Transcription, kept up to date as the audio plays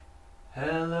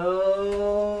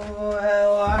Hello,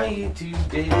 how are you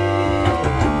today?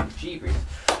 Jeepers.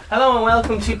 Hello and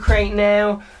welcome to Create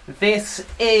Now. This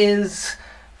is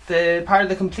the part of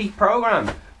the complete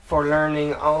program for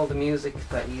learning all the music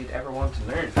that you'd ever want to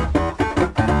learn.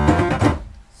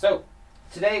 So,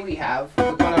 today we're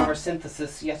going over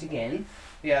synthesis yet again.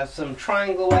 We have some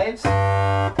triangle waves.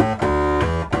 Alright,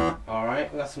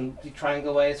 we got some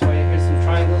triangle waves for you. Here's some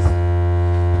triangles.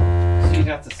 So you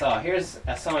have to saw. Here's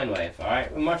a sine wave,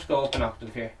 alright? We might go up an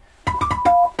octave here. So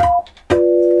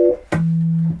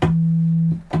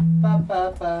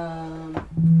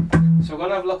we're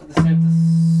going to have a look at the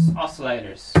synthesis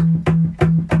oscillators.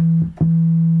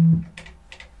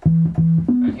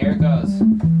 And here it goes.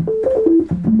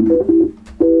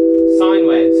 Sine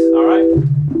waves, alright?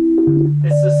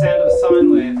 This is the sound of a sine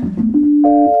wave.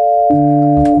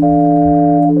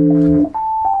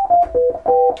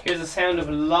 Here's the sound of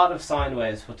a lot of sine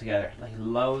waves put together, like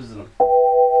loads of them.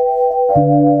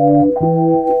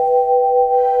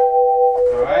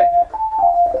 Alright?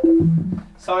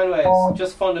 Sine waves,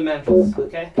 just fundamentals,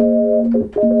 okay?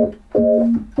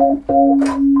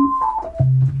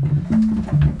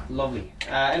 Lovely.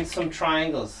 And some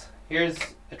triangles. Here's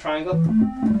a triangle.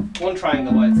 One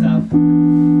triangle by itself.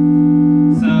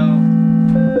 So,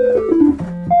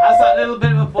 has that little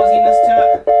bit of a buzziness to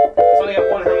it. It's only got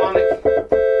one harmonic.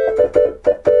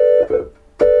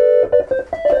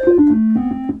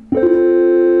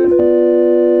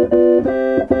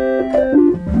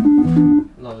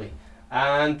 Lovely.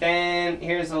 And then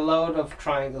here's a load of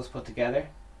triangles put together.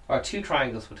 Or two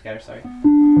triangles put together, sorry.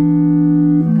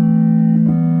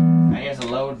 And here's a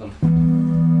load of them.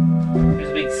 There's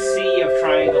a big sea of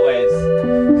triangle waves.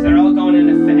 So they're all going out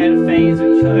of phase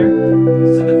with each other.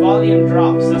 So the volume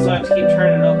drops. That's why I have to keep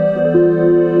turning it up.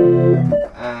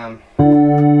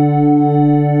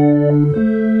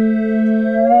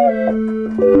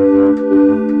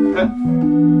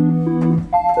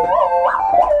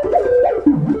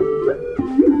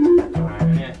 Alright,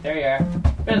 yeah, there you are.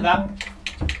 Bit of that.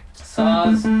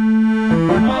 Saws.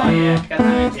 Oh yeah, got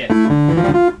that into it.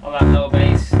 All that low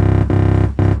bass.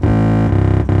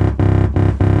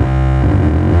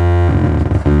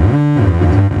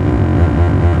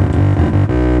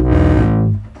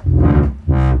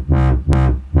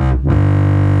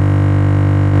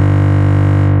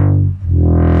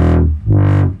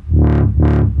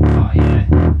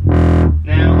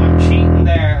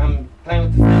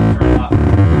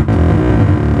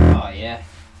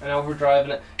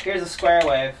 Driving it. Here's a square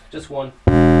wave, just one.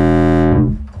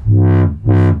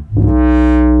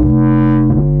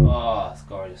 Oh, it's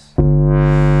gorgeous.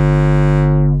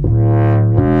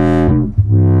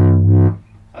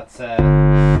 That's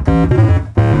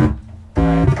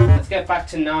Alright, let's get back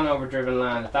to non-overdriven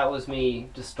land. That was me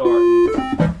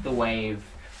distorting the wave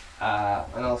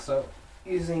and also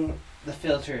using the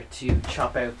filter to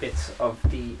chop out bits of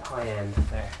the high end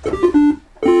there.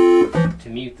 To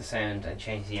mute the sound and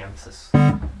change the emphasis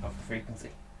of the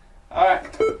frequency.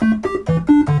 Alright.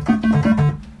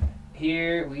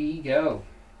 Here we go.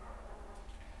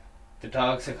 The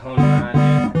dogs are coming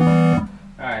around here.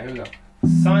 Alright, here we go.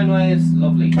 Sine waves,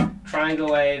 lovely.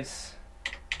 Triangle waves.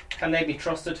 Can they be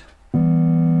trusted?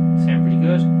 Sound pretty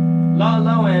good.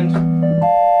 Low end. And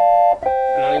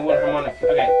only one harmonic.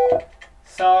 Okay.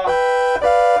 Saw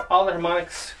all the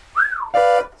harmonics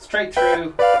straight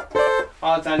through.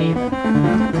 Odds and even.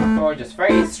 Gorgeous.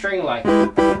 Very string-like.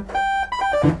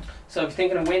 So if you're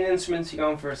thinking of wind instruments, you're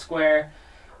going for a square,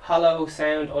 hollow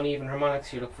sound, uneven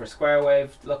harmonics, you look for a square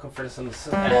wave. Looking for some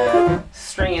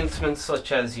string instruments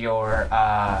such as your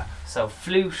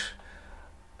flute,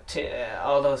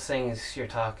 all those things, you're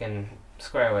talking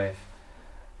square wave.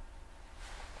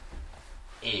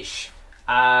 Ish.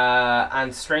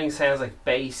 And string sounds like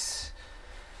bass,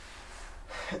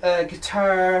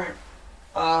 guitar.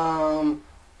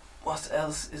 What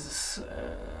else is this?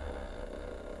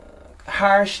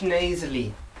 Harsh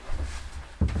nasally.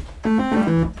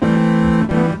 There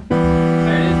it is,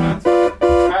 man.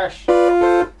 Harsh.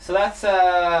 So that's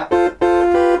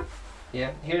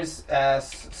yeah. Here's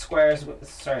squares.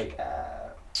 Sorry. You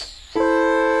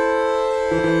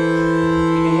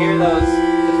can hear those.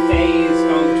 The phase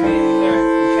going between there.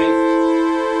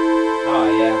 Oh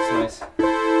yeah, that's nice.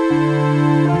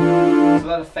 There's a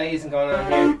lot of phasing going on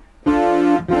here.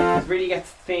 It really gets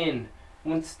thin.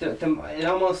 Once the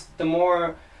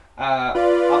more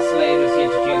oscillators you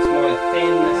introduce, more the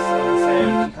thinness of the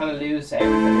sound, you kind of lose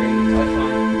everything really, I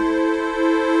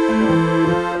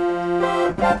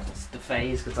find. It's the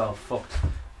phase gets all fucked,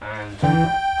 and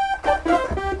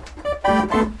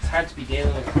it's hard to be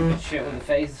dealing with shit when the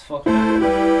phase is fucked. You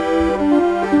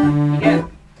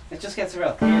get just gets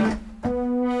real thin.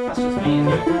 That's just me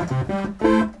anyway.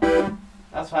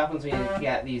 That's what happens when you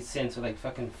get these synths with like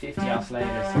fucking 50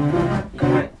 oscillators. You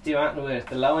can't do anything with it.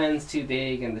 The low end's too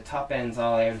big and the top end's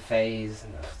all out of phase,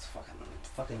 and it's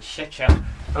fucking shit show.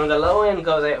 And when the low end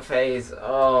goes out of phase,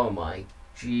 oh my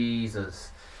Jesus.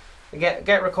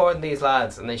 Get recording these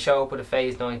lads and they show up with a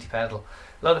phase 90 pedal.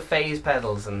 A lot of phase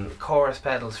pedals and chorus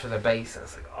pedals for their bass. And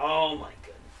it's like, oh my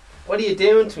god. What are you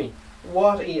doing to me?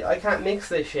 I can't mix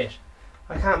this shit.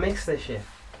 I can't mix this shit.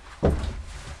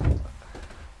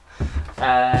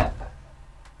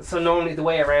 So normally the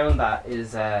way around that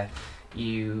is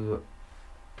you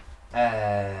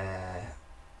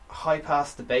high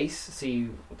pass the bass, so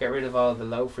you get rid of all the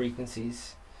low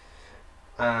frequencies,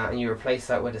 and you replace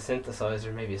that with a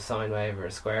synthesizer, maybe a sine wave or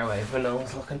a square wave when no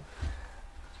one's looking,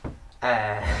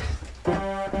 and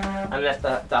let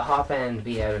the hop end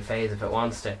be out of phase if it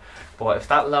wants to. But if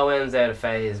that low end's out of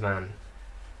phase, man,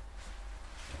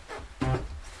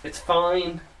 it's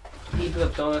fine. People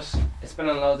have done it. It's been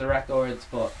on loads of records,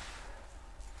 but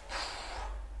I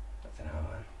don't know,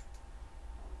 man.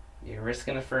 You're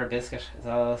risking it for a biscuit, is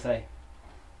all I'll say.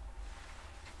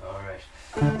 Alright.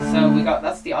 So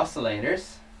that's the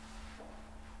oscillators.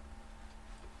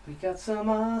 We got some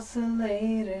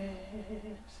oscillators.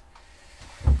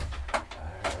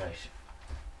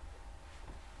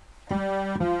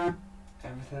 Alright.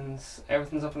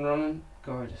 Everything's up and running.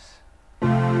 Gorgeous.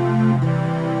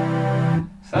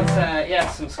 So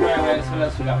that's some square waves. What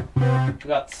else we got? We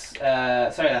got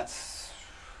that's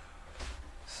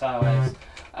saw waves.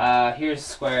 Here's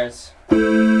squares.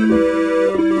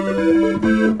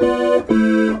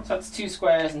 So that's 2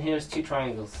 squares and here's 2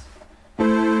 triangles.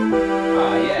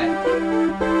 Oh yeah.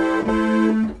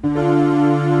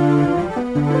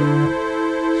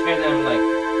 Hear them like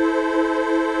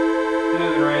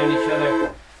moving around each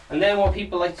other. And then what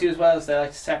people like to do as well is they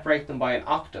like to separate them by an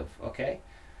octave, okay?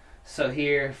 So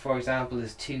here, for example,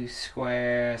 is 2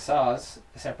 square saws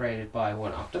separated by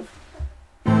 1 octave.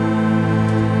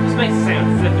 This makes it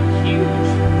sound flippin' huge.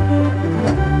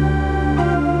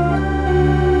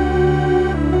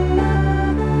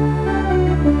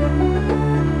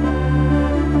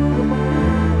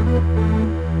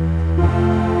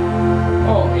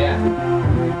 Oh yeah.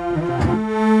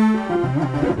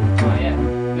 Oh yeah.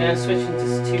 Now switching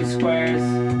to 2 squares,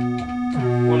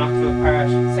 1 octave apart,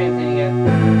 same thing again.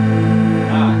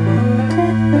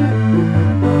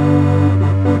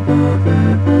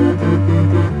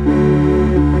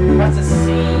 That's a C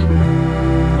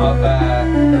of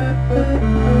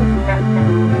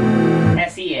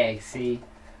SEA, C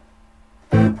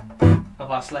of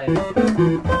oscillator,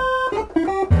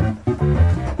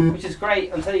 which is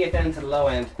great until you get down to the low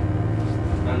end,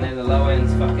 and then the low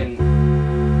end's fucking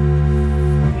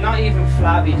not even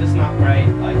flabby, just not great.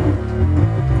 Like,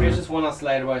 here's just one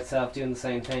oscillator by itself doing the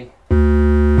same thing.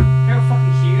 Hear how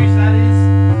fucking huge that is?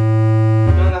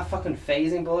 None of that fucking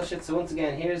phasing bullshit. So once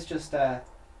again, here's just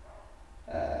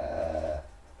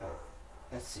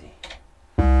let's see.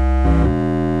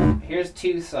 Here's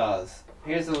 2 saws.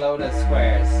 Here's a load of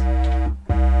squares.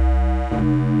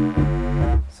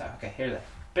 So okay, here's a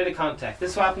bit of context.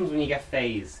 This is what happens when you get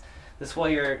phase. This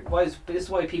is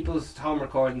why people's home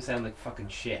recordings sound like fucking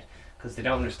shit, because they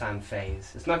don't understand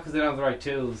phase. It's not because they don't have the right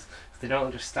tools, because they don't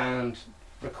understand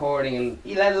recording, and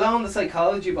let alone the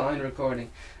psychology behind recording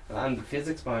and the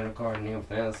physics behind recording and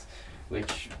everything else,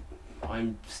 which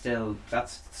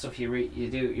that's stuff you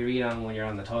read on when you're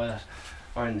on the toilet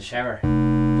or in the shower.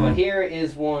 But here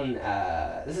is one.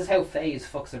 This is how phase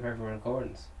fucks up everyone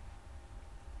recordings.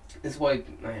 This is why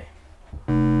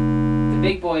the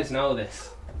big boys know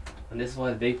this, and this is why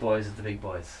the big boys are the big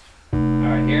boys.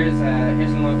 Alright, here's a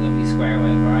lovely square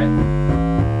wave. Alright,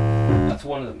 that's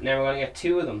one of them. Now we're going to get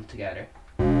 2 of them together.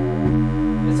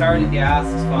 It's already, the ass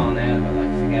is falling out of it,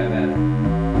 like, forget about it.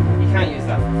 You can't use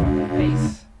that for fucking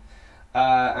bass.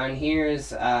 And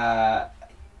here's I'm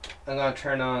going to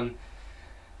turn on,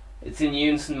 it's in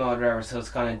unison mode or whatever, so it's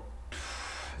going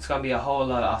to be a whole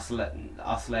lot of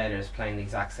oscillators playing the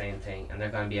exact same thing, and they're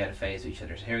going to be out of phase with each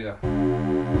other. So here we go.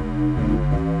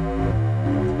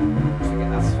 Forget,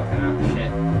 that's fucking out of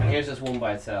shit. And here's just one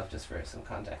by itself, just for some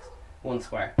context. 1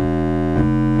 square.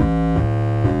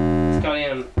 It's going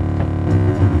in.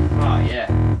 Oh yeah.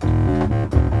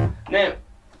 Now,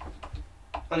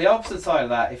 on the opposite side of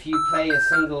that, if you play a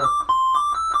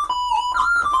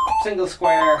single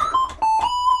square,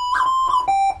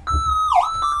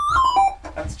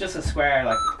 that's just a square,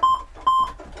 like,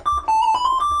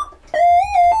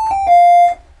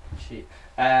 shit.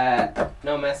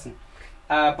 No messing.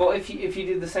 But if you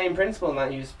do the same principle and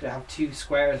that, you just have 2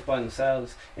 squares by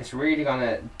themselves, it's really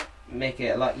gonna make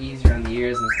it a lot easier on the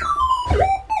ears and stuff.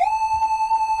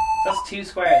 That's 2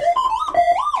 squares.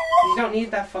 You don't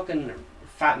need that fucking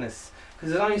fatness, because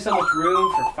there's only so much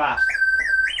room for fat.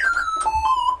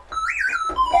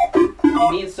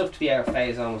 You need stuff to be out of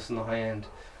phase almost in the high end.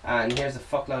 And here's a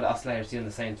fuckload of oscillators doing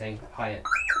the same thing, high end.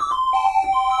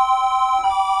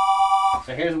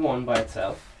 So here's one by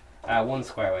itself. 1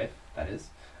 square wave, that is.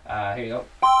 Here you go.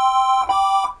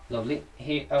 Lovely.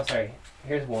 Here, oh, sorry.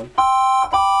 Here's one.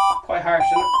 Quite harsh,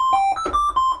 isn't it?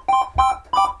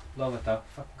 Love it though.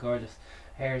 Fucking gorgeous.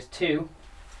 Here's 2.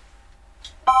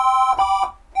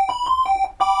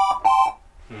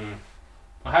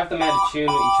 I have them out of tune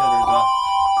with each other as well.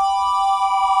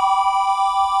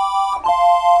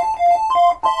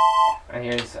 And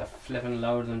here's a flipping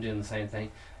load of them doing the same thing.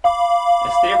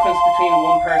 It's the difference between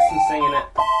one person singing it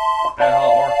and a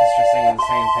whole orchestra singing the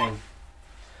same thing.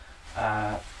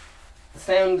 The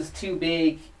sound is too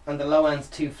big and the low end's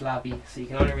too flabby, so you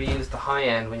can only reuse the high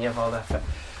end when you have all that.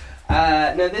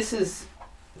 Now this is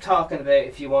talking about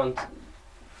if you want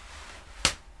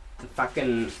the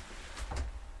fucking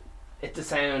it to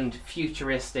sound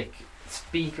futuristic,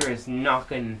 speakers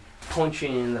knocking,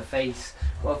 punching in the face.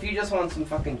 Well, if you just want some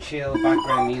fucking chill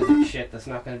background music shit that's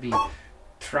not going to be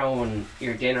throwing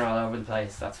your dinner all over the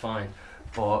place, that's fine.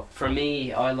 But for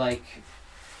me, I like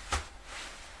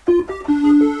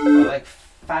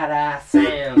fat ass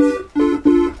sounds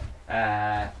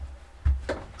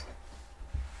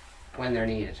when they're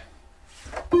needed.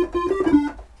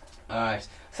 Alright,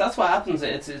 so that's what happens.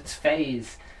 It's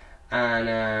phase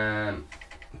and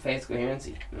phase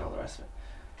coherency and all the rest of it.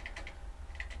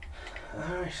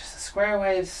 Alright, so square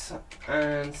waves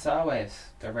and saw waves,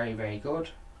 they're very, very good.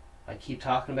 I keep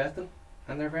talking about them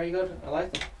and they're very good. I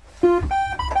like them.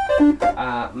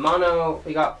 Mono,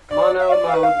 we got mono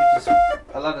mode, which is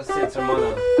a lot of synths are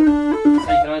mono, so you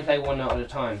can only play one note at a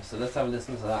time. So let's have a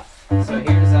listen to that. So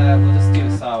here's we'll just do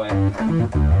a saw wave.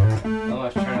 Oh,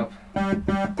 let's turn up.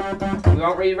 We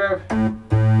want reverb.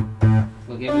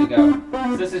 We'll give it a go.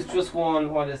 So this is just one.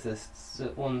 What is this?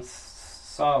 It's one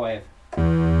saw wave.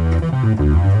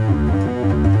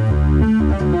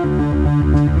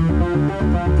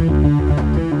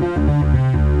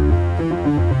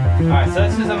 Alright, so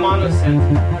this is a mono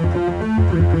synth.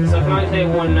 So I can only play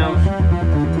one note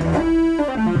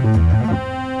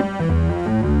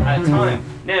at a time.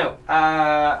 Now,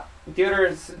 the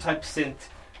other type of synth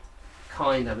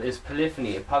kind of is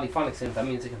polyphony, a polyphonic synth. That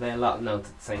means you can play a lot of notes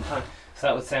at the same time. So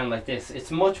that would sound like this.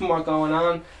 It's much more going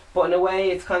on, but in a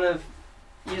way it's kind of,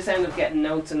 you just end up getting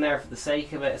notes in there for the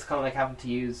sake of it. It's kind of like having to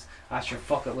use, sure,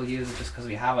 fuck it, we'll use it just because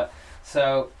we have it.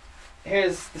 So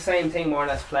here's the same thing more or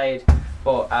less played,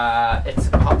 but it's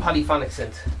a polyphonic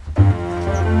synth.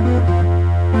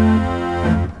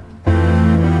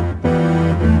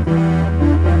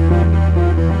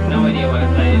 No idea what I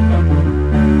played, but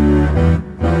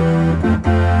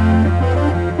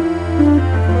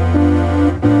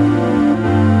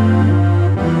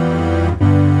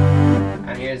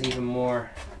and here's even more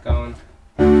going.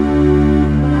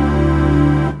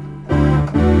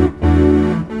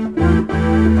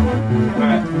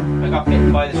 Alright, I got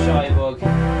bitten by the shy bug.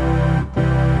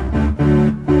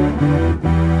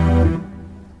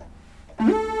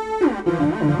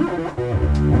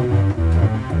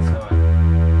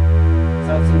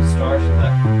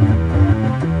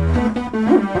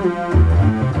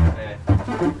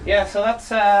 Yeah, so that's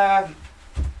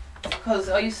because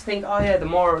I used to think, oh yeah, the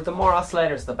more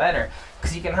oscillators the better,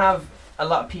 because you can have a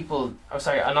lot of people,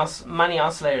 many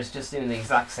oscillators just doing the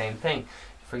exact same thing.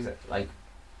 For example, like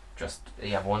just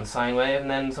you have one sine wave and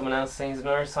then someone else sings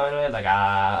another sine wave, like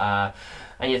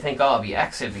and you think, oh,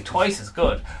 it'll be twice as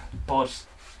good, but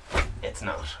it's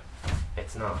not.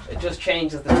 It's not. It just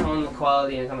changes the tonal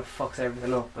quality and kind of fucks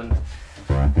everything up, and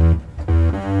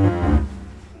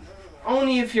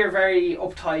only if you're very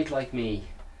uptight like me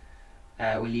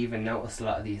will you even notice a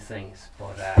lot of these things.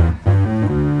 But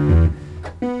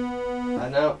I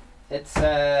know it's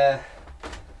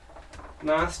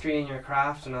mastery in your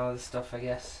craft and all this stuff, I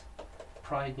guess.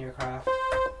 Pride in your craft.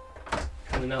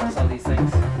 Can we notice all these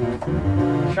things?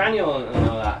 Traniel and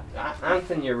all that.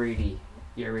 Anthony, you're really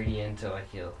into,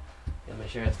 like, you'll make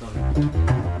sure it's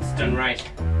done right.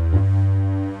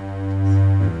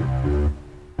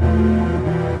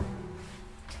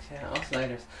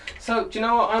 Oscillators. So, do you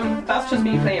know what? That's just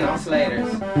me playing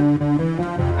oscillators,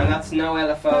 and that's no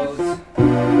LFOs.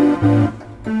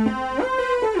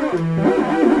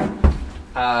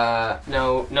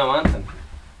 No anthem,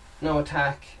 no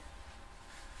attack.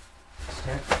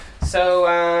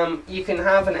 So you can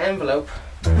have an envelope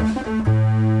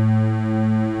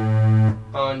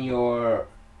on your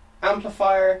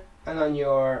amplifier and on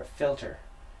your filter,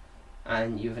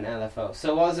 and you have an LFO.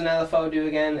 So what does an LFO do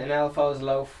again? An LFO is a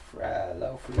low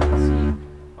frequency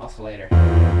oscillator.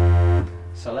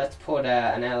 So let's put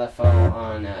an LFO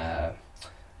on a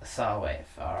saw wave,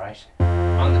 alright?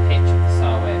 On the pitch of the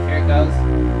saw wave. Here it goes.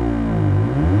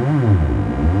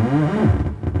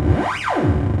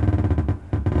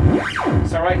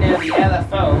 So right now the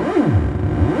LFO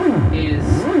is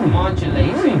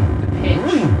modulating the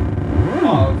pitch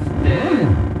of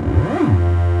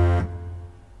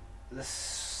the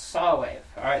saw wave.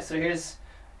 Alright, so here's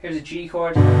a G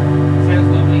chord. Sounds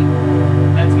lovely.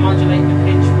 Let's modulate the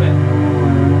pitch with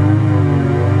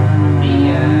the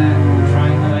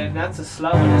triangle wave. That's a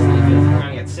slow one, isn't it? It feels like you're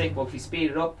going to get sick, but if you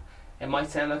speed it up, it might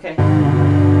sound okay.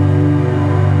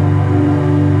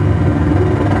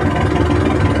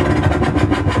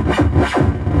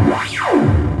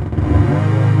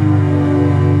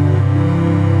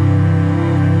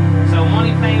 So I'm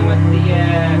only playing with the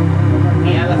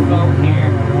LFO here,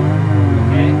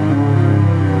 okay?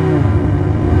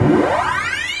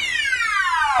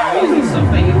 I'm using stuff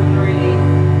that you wouldn't really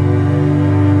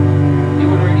be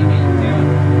doing.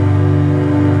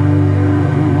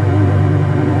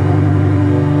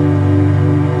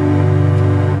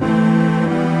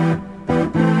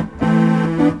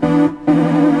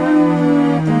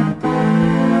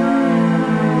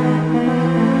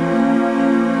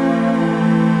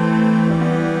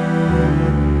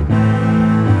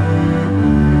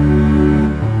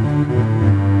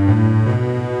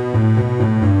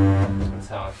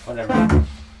 Whatever.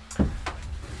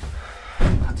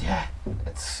 But yeah,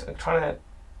 it's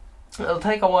it'll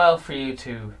take a while for you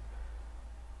to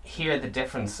hear the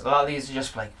difference. A lot of these are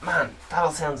just like, man, that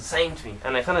all sounds the same to me,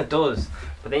 and it kind of does,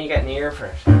 but then you get an ear for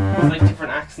it. It's like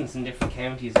different accents in different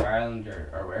counties of Ireland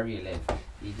or wherever you live.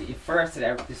 You first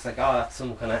it's like, oh, that's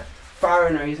some kind of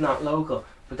foreigner, he's not local,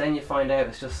 but then you find out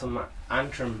it's just some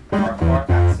Antrim or Cork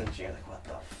accent, and you're like, what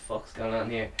the fuck's going on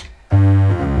here?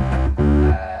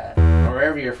 Or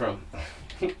wherever you're from.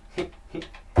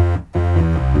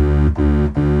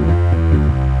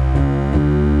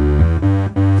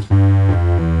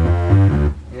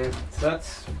 Yeah, so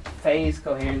that's phase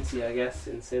coherency, I guess,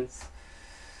 in synths.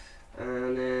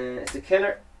 And it's a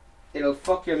killer. It'll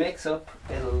fuck your mix up.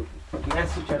 It'll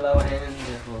mess with your low end.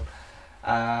 It'll,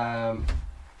 yeah,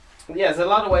 there's a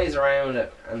lot of ways around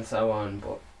it and so on,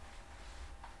 but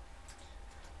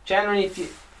generally, if you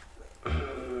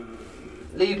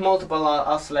leave multiple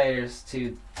oscillators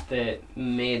to the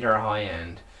mid or high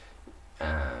end.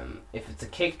 If it's a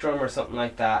kick drum or something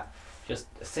like that, just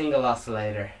a single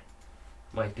oscillator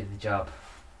might be the job.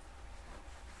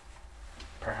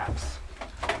 Perhaps.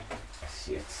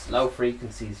 See, it's low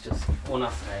frequencies, just one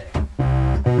oscillator.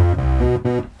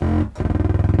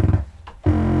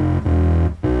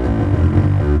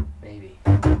 Maybe.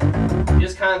 You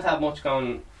just can't have much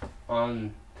going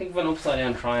on. Think of an upside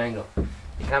down triangle. You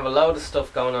can have a load of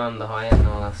stuff going on in the high end and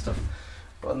all that stuff,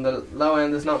 but in the low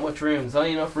end there's not much room. There's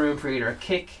only enough room for either a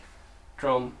kick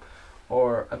drum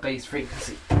or a bass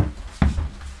frequency.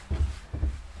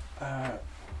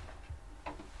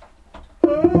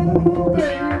 Oh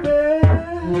baby,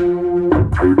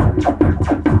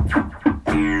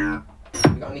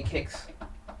 you got any kicks?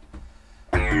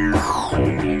 I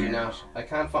do not. I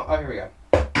can't find. Oh, here we go.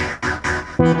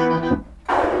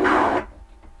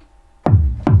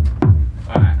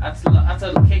 That's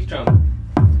a kick drum.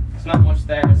 There's not much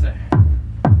there, is there?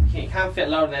 You can't fit a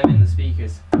lot of them in the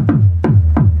speakers.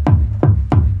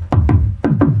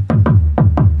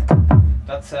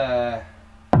 That's the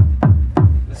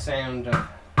sound of.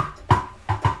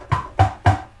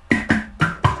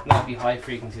 That'd be high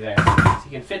frequency there. So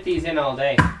you can fit these in all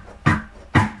day.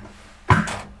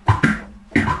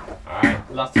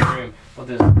 Alright, lots of room. But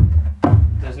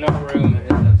there's no room in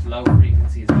those low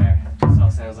frequencies there. This all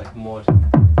sounds like mud.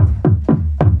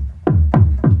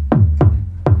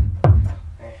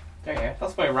 There you go.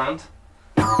 That's my rant.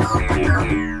 That's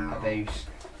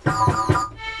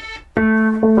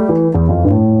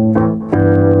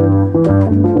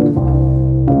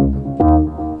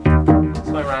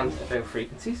my rant about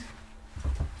frequencies.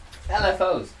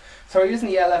 LFOs. So we're using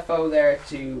the LFO there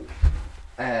to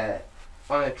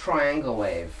on a triangle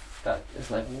wave that is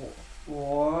like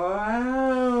wow,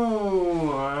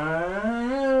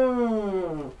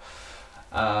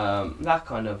 that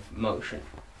kind of motion.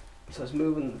 So it's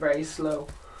moving very slow.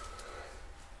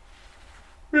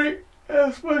 Right,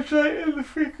 as much like in the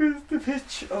frequency, the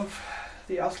pitch of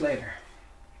the oscillator.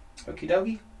 Okie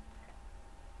dokie.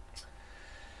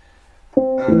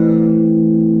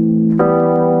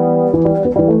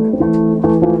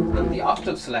 And the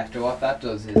octave selector, what that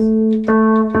does is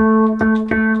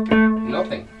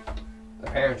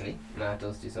apparently. No, it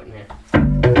does do something here.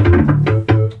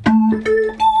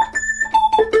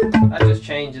 That just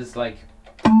changes, like,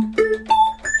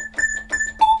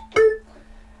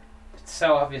 it's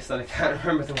so obvious that I can't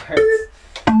remember the words.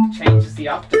 It changes the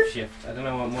octave shift. I don't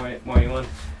know what more you want.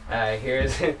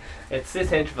 Here's it's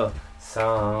this interval.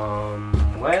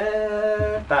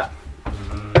 Somewhere that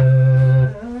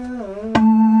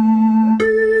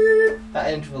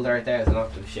interval right there is an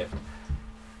octave shift.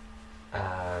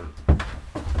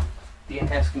 The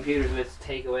in-house computer's a bit to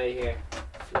take away here.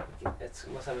 It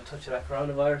must have a touch of that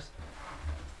coronavirus.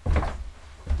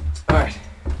 Alright.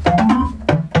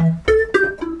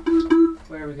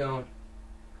 Where are we going?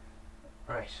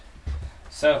 Right.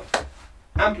 So,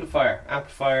 amplifier.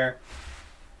 Amplifier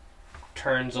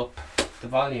turns up the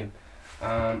volume.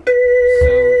 So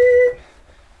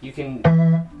you can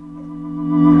have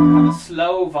a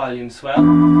slow volume swell.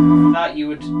 For that you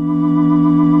would...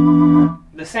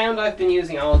 The sound I've been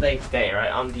using all day today,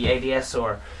 right, on the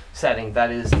ADSR setting,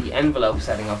 that is the envelope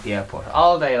setting of the output,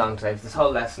 all day long today for this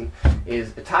whole lesson,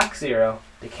 is attack 0,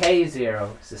 decay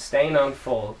 0, sustain on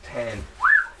full 10,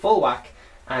 full whack,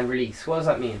 and release. What does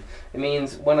that mean? It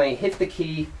means when I hit the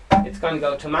key, it's going to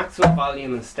go to maximum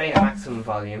volume and stay at maximum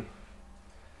volume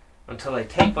until I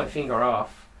take my finger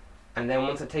off, and then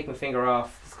once I take my finger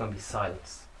off, it's going to be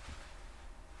silence.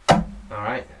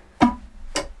 Alright?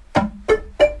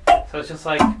 So it's just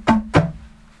like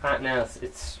that now.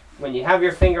 It's when you have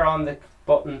your finger on the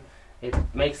button, it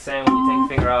makes sound. When you take your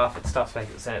finger off, it stops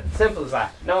making sound. Simple as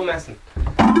that. No messing.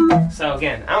 So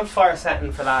again, amplifier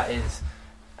setting for that is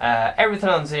everything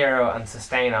on 0 and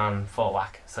sustain on full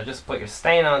whack. So just put your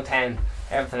sustain on 10,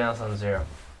 everything else on 0.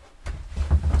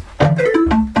 And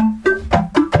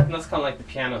that's kind of like the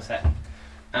piano setting.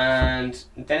 And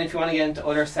then if you want to get into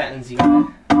other settings, you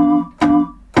can.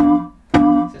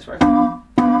 Is this working?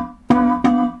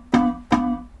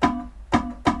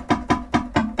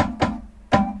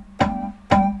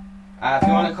 If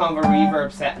you want to come have a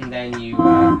reverb setting, then you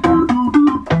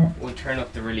would turn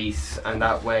up the release, and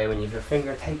that way when you have your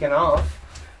finger taken off,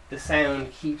 the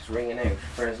sound keeps ringing out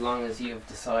for as long as you've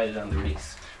decided on the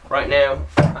release. Right now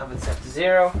I have it set to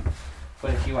 0,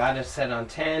 but if you had it set on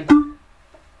 10,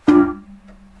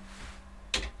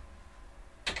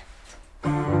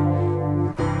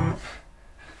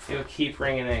 it will keep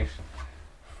ringing out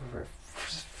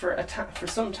for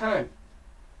some time.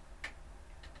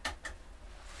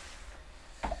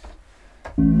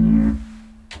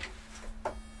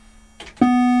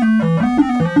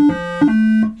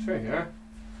 Sure you are.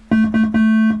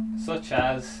 Such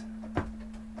as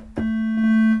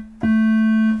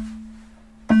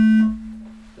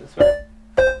this way.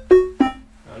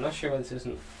 I'm not sure why this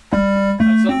isn't.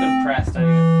 I've something pressed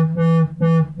anyway.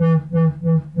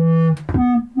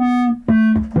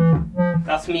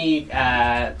 That's me.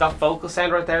 That vocal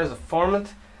sound right there is a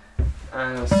formant,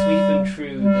 and I'm sweeping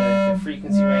through the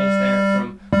frequency range there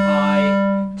from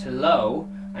high to low,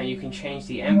 and you can change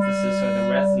the emphasis or the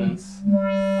resonance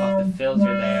of the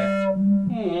filter there.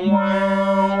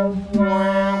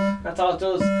 That's all it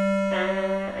does.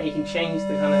 And you can change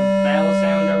the kind of bell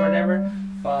sound or whatever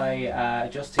by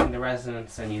adjusting the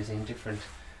resonance and using different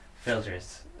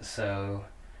filters. So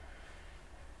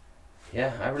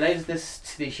yeah, I related this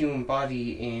to the human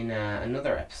body in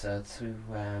another episode, so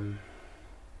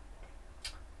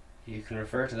you can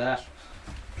refer to that.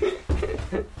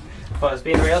 If it was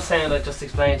being a real sound, I'd just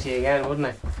explain it to you again, wouldn't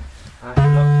I?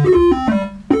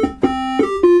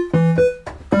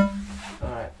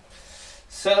 Alright.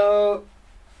 So,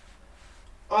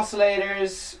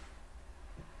 oscillators,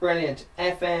 brilliant.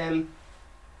 FM,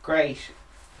 great.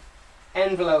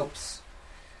 Envelopes,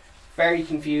 very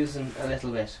confusing a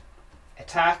little bit.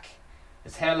 Attack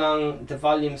is how long the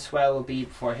volume swell will be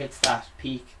before it hits that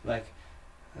peak, like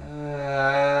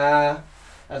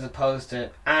as opposed to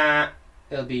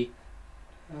it'll be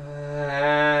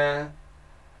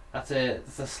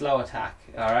it's a slow attack.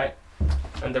 Alright,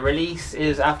 and the release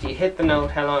is after you hit the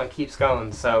note how long it keeps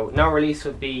going. So no release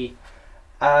would be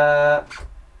and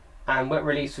with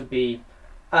release would be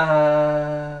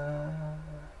alright,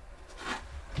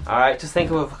 just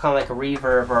think of kind of like a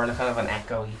reverb or kind of an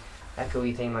echoey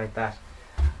thing like that.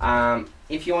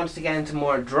 If you wanted to get into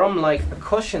more drum-like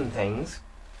percussion things,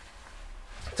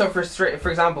 so for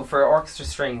example, for orchestra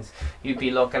strings, you'd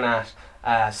be looking at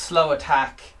slow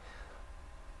attack,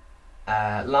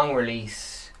 long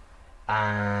release,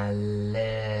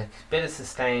 bit of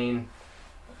sustain.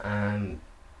 I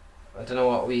don't know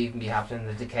what would even be happening in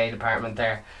the decay department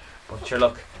there, but sure,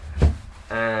 look.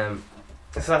 So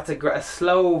that's a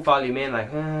slow volume in, like,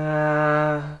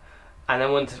 and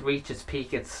then once it reaches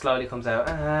peak, it slowly comes out.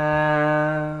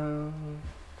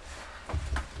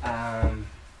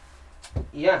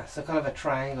 Yeah, so kind of a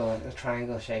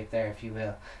triangle shape there, if you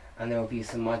will, and there will be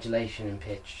some modulation in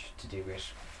pitch to do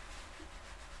with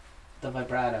the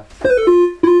vibrato.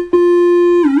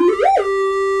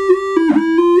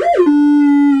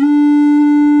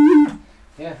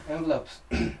 Yeah, envelopes.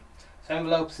 So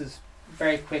envelopes is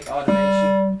very quick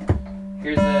automation.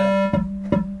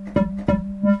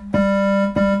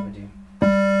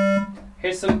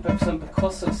 Here's some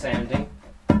percussive sounding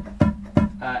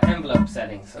envelope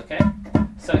settings. Okay,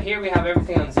 so here we have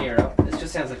everything on 0. This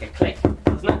just sounds like a click,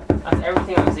 doesn't it? That's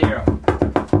everything on 0.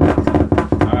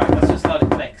 Alright, that's just a lot of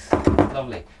clicks.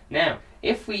 Lovely. Now,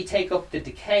 if we take up the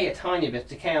decay a tiny bit,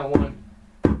 decay on 1,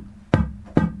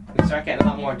 we start getting a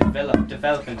lot more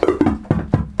development.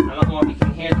 A lot more, we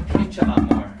can hear the pitch a lot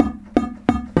more.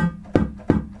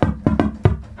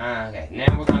 Okay,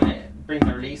 now we're going to bring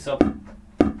the release up.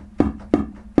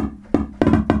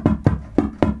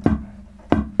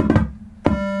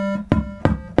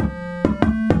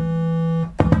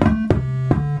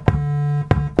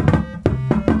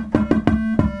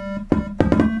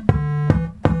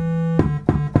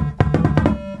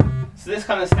 So this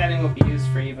kind of setting would be used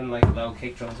for even like low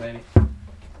kick drums maybe.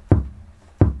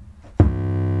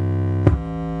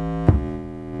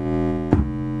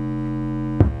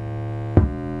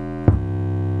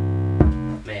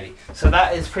 So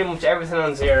that is pretty much everything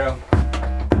on 0.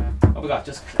 What we got?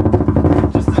 Just a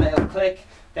little click.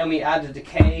 Then we add the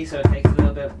decay, so it takes a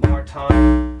little bit more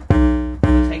time.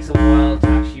 It takes a while to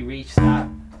actually reach that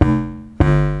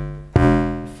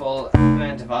full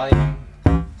amount of volume.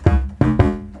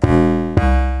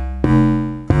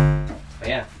 But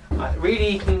yeah,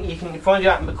 really you can find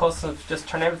that in the custom. Just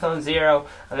turn everything on 0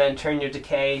 and then turn your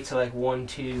decay to like 1,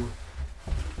 2.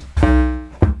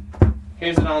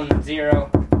 Here's it on 0.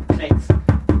 Clicks,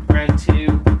 round 2,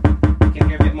 you can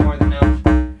hear a bit more of the note,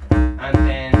 and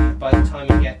then by the time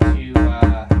you get to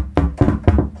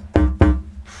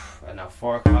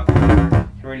 4 o'clock, you can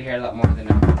really hear a lot more of the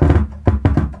note.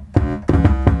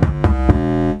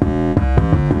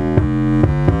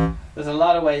 There's a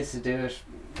lot of ways to do it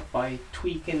by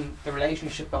tweaking the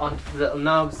relationship onto the little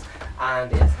knobs,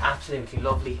 and it's absolutely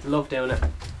lovely. Love doing it.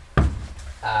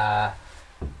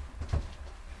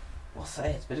 We'll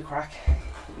say it's a bit of crack.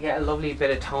 You get a lovely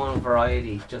bit of tonal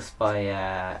variety just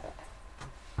by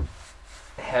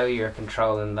how you're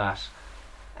controlling that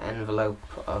envelope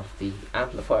of the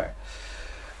amplifier.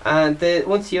 And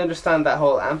once you understand that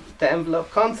whole the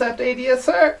envelope concept,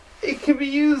 ADSR, it can be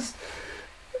used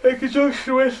in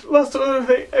conjunction with lots of other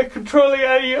things, controlling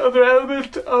any other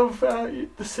element of the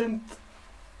synth.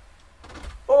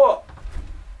 Oh!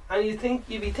 And you'd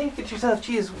be thinking to yourself,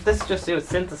 geez, this is just to do with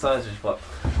synthesizers, but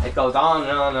it goes on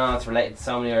and on and on. It's related to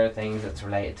so many other things. It's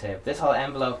related to this whole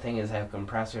envelope thing is how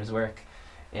compressors work,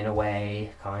 in a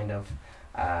way, kind of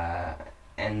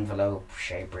envelope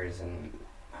shapers, and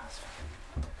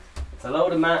it's a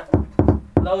load of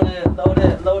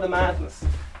madness.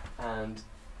 And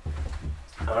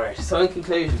all right, so in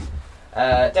conclusion,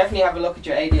 definitely have a look at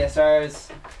your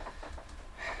ADSRs,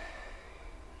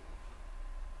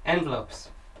 envelopes.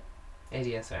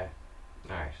 ADSR.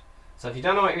 Alright. So if you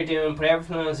don't know what you're doing, put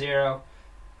everything on 0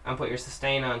 and put your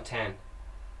sustain on 10.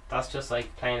 That's just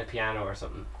like playing a piano or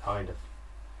something, kind of.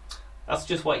 That's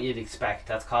just what you'd expect.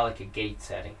 That's called like a gate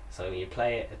setting. So when you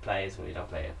play it, it plays. When you don't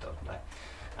play it, it doesn't play.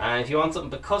 And if you want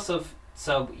something percussive,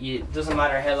 so it doesn't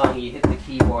matter how long you hit the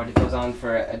keyboard, it goes on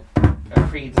for a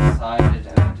pre-decided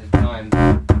amount of time.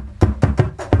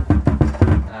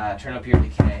 Turn up your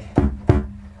decay.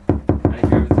 And if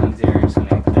everything's 0, you're just going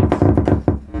to get clicks.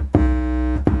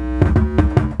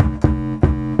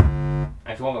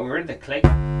 If you want to get rid of the click,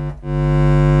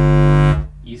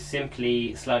 you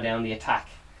simply slow down the attack,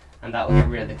 and that will get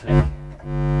rid of the click.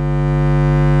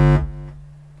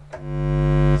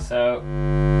 So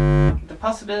the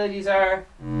possibilities are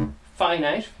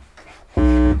finite,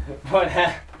 but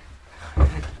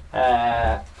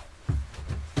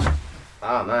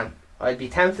oh man, I'd be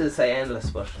tempted to say endless,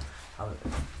 but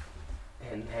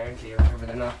inherently or whatever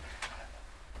they're not.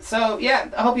 So yeah,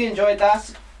 I hope you enjoyed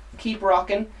that. Keep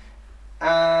rocking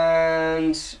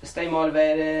and stay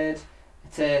motivated.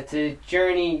 It's a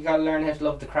journey. You gotta learn how to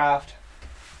love the craft.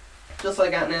 Just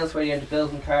like anything else, whether you're into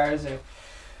building cars or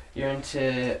you're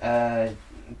into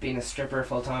being a stripper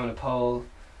full time on a pole,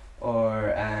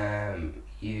 or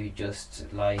you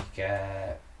just like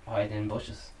hiding in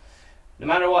bushes. No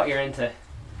matter what you're into,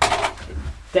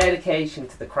 dedication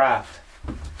to the craft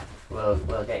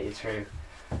will get you through.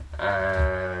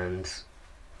 And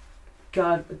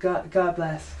God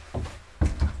bless,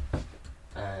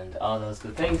 and all those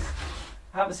good things.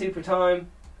 Have a super time,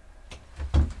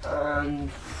 and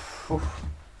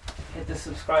hit the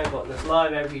subscribe button. It's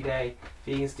live every day.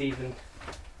 Vegan Stephen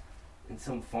in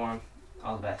some form.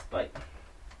 All the best. Bye.